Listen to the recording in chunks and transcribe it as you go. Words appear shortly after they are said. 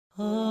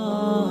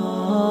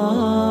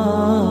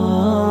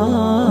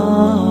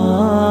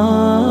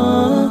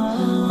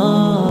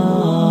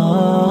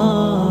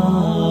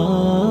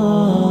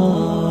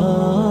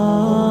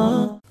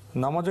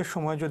নামাজের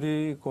সময় যদি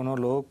কোনো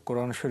লোক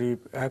কোরআন শরীফ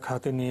এক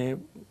হাতে নিয়ে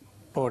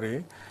পড়ে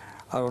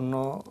আর অন্য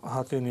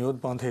হাতে নিয়ত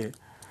বাঁধে,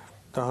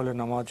 তাহলে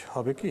নামাজ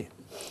হবে কি?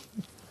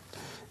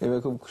 এবার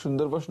খুব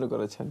সুন্দর প্রশ্ন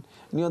করেছেন।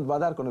 নিয়ত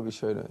বাঁধার কোনো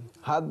বিষয় নয়,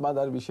 হাত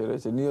বাঁধার বিষয়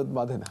রয়েছে, নিয়ত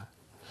বাঁধে না।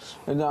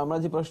 আমরা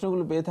যে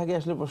প্রশ্নগুলো পেয়ে থাকি,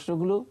 আসলে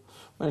প্রশ্নগুলো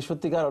মানে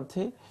সত্যিকার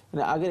অর্থে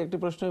মানে আগের একটি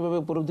প্রশ্ন এভাবে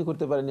উপলব্ধি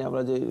করতে পারিনি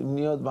আমরা, যে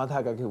নিয়ত বাঁধা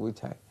কাকে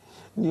বোঝায়।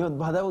 নিয়ত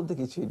বাঁধা বলতে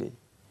কিছুই নেই,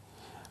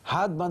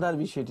 হাত বাঁধার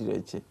বিষয়টি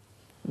রয়েছে।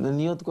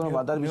 নিয়ত কোনো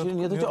বাঁধার বিষয়,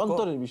 নিয়ত হচ্ছে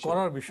অন্তরের বিষয়,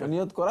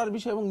 নিয়ত করার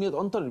বিষয় এবং নিয়ত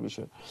অন্তরের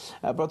বিষয়।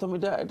 প্রথম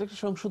এটা একটা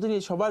সংশোধনী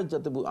সবার,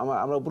 যাতে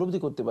আমরা উপলব্ধি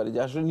করতে পারি যে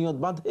আসলে নিয়ত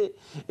বাঁধে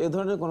এ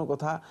ধরনের কোনো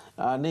কথা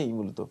নেই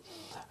মূলত।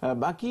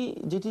 বাকি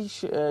যেটি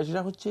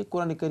সেটা হচ্ছে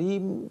কোরআন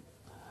কারীম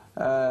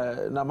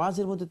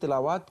নামাজের মধ্যে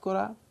তেলাওয়াত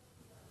করা,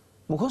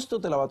 মুখস্থ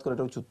তেলাওয়াত করা,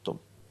 এটা হচ্ছে উত্তম।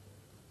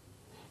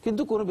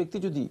 কিন্তু কোনো ব্যক্তি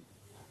যদি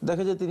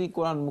দেখে যে তিনি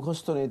কোরআন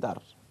মুখস্থ নেই,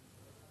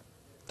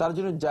 তার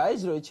জন্য জায়েজ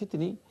রয়েছে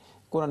তিনি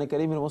কোরআনে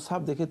কারীমের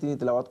মুসহাফ দেখে তিনি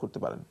তেলাওয়াত করতে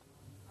পারেন।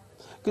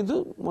 কিন্তু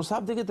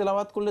মুসহাফ দেখে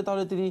তেলাওয়াত করলে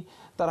তাহলে তিনি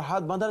তার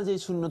হাত বাঁধার যে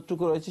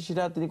সুন্নতটুকু রয়েছে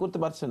সেটা তিনি করতে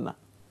পারছেন না,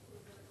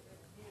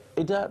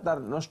 এটা তার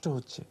নষ্ট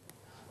হচ্ছে।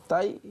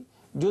 তাই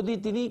যদি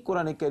তিনি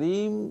কোরআনে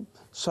কারীম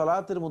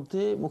সালাতের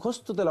মধ্যে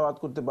মুখস্থ তেলাওয়াত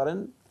করতে পারেন,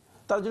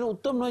 তার জন্য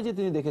উত্তম নয় যে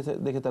তিনি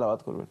দেখে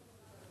তেলাওয়াত করবেন।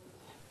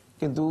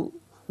 কিন্তু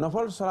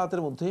নফল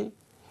সালাতের মধ্যে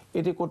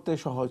এটি করতে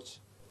সহজ।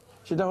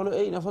 সেটা হলো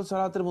এই নফল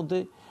সালাতের মধ্যে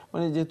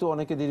মানে যেহেতু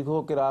অনেকে দীর্ঘ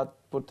কেরাত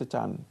পড়তে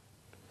চান,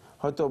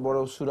 হয়তো বড়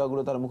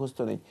সূরাগুলো তার মুখস্থ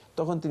নেই,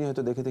 তখন তিনি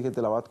হয়তো দেখে দেখে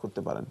তেলাওয়াত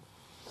করতে পারেন।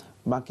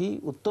 বাকি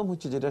উত্তম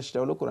হচ্ছে যেটা, সেটা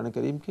হলো কোরআনে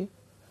কারীমকে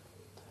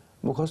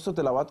মুখস্থ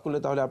তেলাওয়াত করলে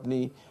তাহলে আপনি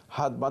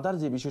হাত বাঁধার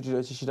যে বিষয়টি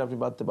রয়েছে সেটা আপনি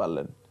বাঁধতে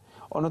পারলেন।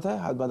 অন্যথায়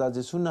হাত বাঁধার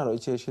যে সুন্নাহ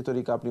রয়েছে সে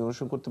তরিকা আপনি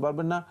অনুসরণ করতে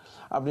পারবেন না।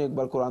 আপনি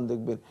একবার কোরআন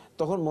দেখবেন,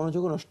 তখন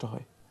মনোযোগও নষ্ট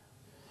হয়,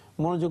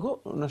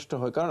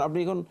 কারণ আপনি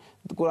এখন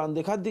কোরআন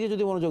দেখার দিকে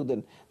যদি মনোযোগ দেন,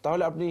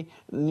 তাহলে আপনি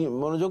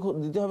মনোযোগ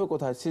দিতে হবে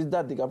কোথায়?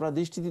 সিজদার দিকে, আপনার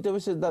দৃষ্টি দিতে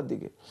হবে সিজদার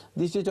দিকে,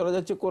 দৃষ্টি চলে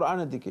যাচ্ছে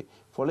কোরআনের দিকে,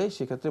 ফলে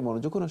সেক্ষেত্রে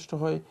মনোযোগও নষ্ট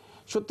হয়।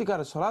 সত্যিকার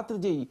সালাতের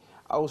যেই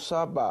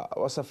আওসাফ বা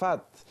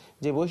ওয়াসাফাত,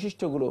 যে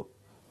বৈশিষ্ট্যগুলো,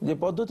 যে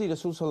পদ্ধতি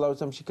রাসূল সাল্লাল্লাহু আলাইহি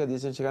ওয়াসাল্লাম শিক্ষা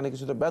দিয়েছেন, সেখানে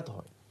কিছুটা ব্যাহত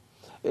হয়।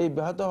 এই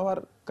ব্যাহত হওয়ার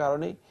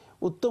কারণে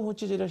উত্তম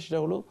হচ্ছে যেটা, সেটা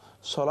হলো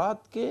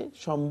সালাতকে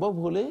সম্ভব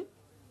হলে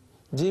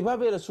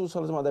যেভাবে রাসূল সাল্লাল্লাহু আলাইহি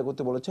ওয়াসাল্লাম আদায়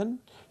করতে বলেছেন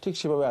ঠিক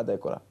সেভাবে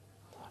আদায় করা।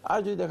 আর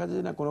যদি দেখা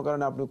যায় না কোনো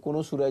কারণে আপনি কোনো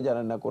সূরাই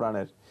জানেন না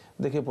কোরআনের,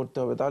 দেখে পড়তে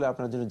হবে, তাহলে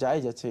আপনার জন্য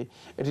জায়েজ আছে,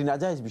 এটি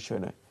নাজায়েজ বিষয়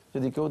নয়।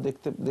 যদি কেউ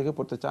দেখে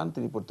পড়তে চান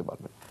তিনি পড়তে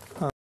পারবেন।